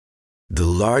the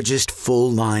largest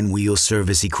full-line wheel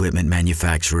service equipment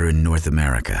manufacturer in North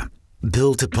America.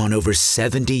 Built upon over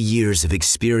 70 years of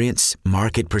experience,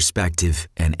 market perspective,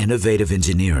 and innovative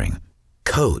engineering,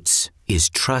 Coates is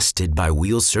trusted by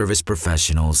wheel service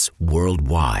professionals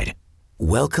worldwide.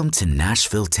 Welcome to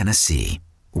Nashville, Tennessee.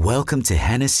 Welcome to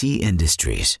Hennessy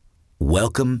Industries.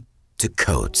 Welcome to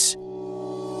Coates.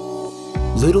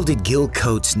 Little did Gil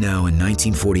Coates know in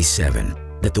 1947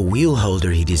 that the wheel holder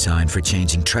he designed for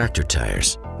changing tractor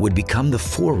tires would become the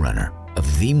forerunner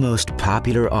of the most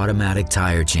popular automatic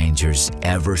tire changers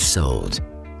ever sold.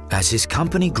 As his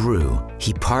company grew,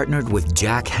 he partnered with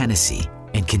Jack Hennessy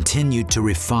and continued to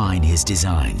refine his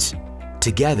designs.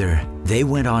 Together, they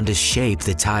went on to shape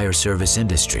the tire service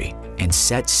industry and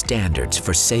set standards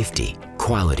for safety,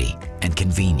 quality, and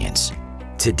convenience.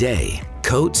 Today,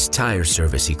 Coates Tire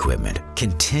Service Equipment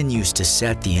continues to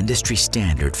set the industry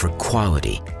standard for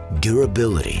quality,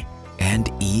 durability,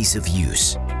 and ease of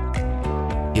use.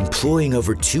 Employing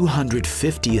over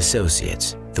 250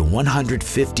 associates, the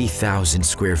 150,000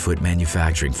 square foot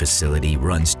manufacturing facility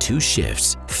runs 2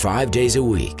 shifts, 5 days a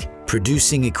week,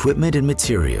 producing equipment and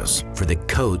materials for the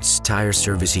Coates Tire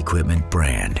Service Equipment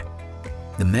brand.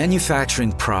 The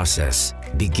manufacturing process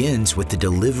begins with the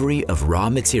delivery of raw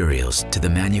materials to the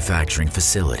manufacturing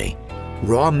facility.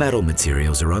 Raw metal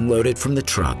materials are unloaded from the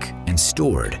truck and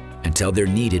stored until they're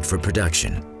needed for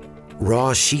production.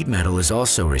 Raw sheet metal is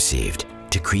also received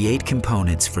to create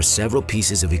components for several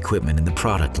pieces of equipment in the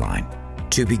product line.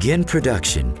 To begin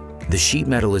production, the sheet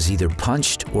metal is either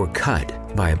punched or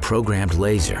cut by a programmed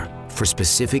laser for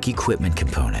specific equipment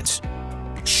components.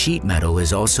 Sheet metal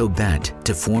is also bent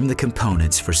to form the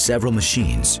components for several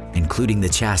machines, including the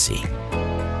chassis.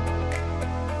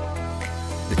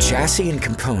 The chassis and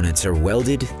components are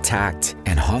welded, tacked,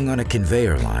 and hung on a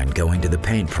conveyor line going to the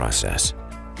paint process.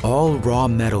 All raw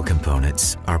metal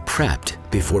components are prepped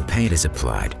before paint is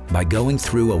applied by going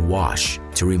through a wash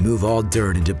to remove all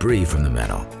dirt and debris from the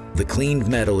metal. The cleaned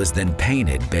metal is then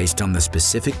painted based on the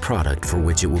specific product for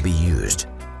which it will be used.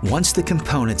 Once the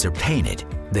components are painted,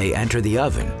 they enter the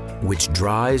oven, which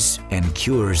dries and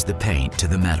cures the paint to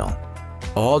the metal.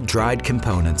 All dried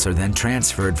components are then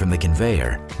transferred from the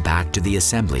conveyor back to the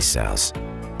assembly cells.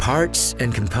 Parts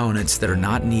and components that are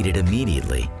not needed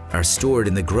immediately are stored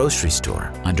in the grocery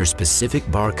store under specific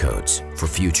barcodes for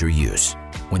future use.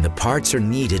 When the parts are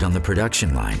needed on the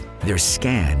production line, they're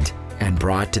scanned and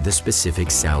brought to the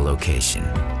specific cell location.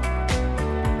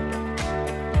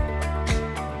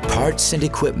 Parts and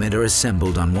equipment are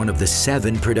assembled on one of the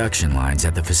 7 production lines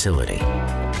at the facility.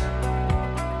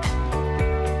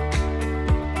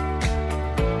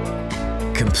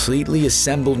 Completely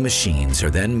assembled machines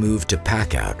are then moved to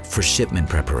pack-out for shipment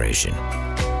preparation.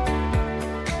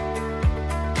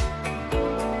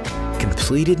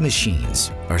 Completed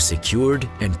machines are secured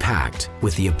and packed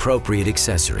with the appropriate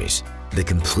accessories. The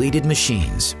completed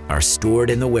machines are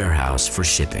stored in the warehouse for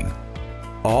shipping.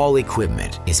 All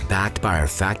equipment is backed by our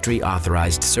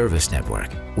factory-authorized service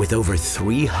network with over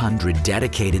 300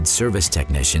 dedicated service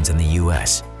technicians in the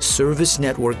U.S. Service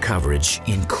network coverage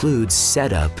includes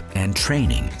setup and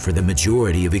training for the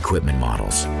majority of equipment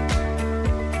models.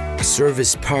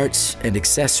 Service parts and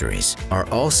accessories are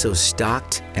also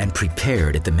stocked and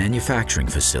prepared at the manufacturing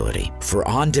facility for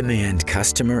on-demand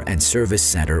customer and service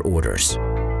center orders.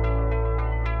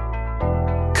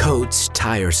 Coates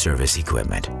Tire Service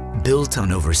Equipment, built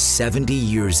on over 70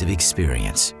 years of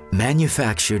experience,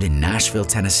 manufactured in Nashville,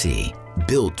 Tennessee,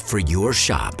 built for your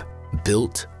shop,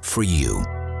 built for you.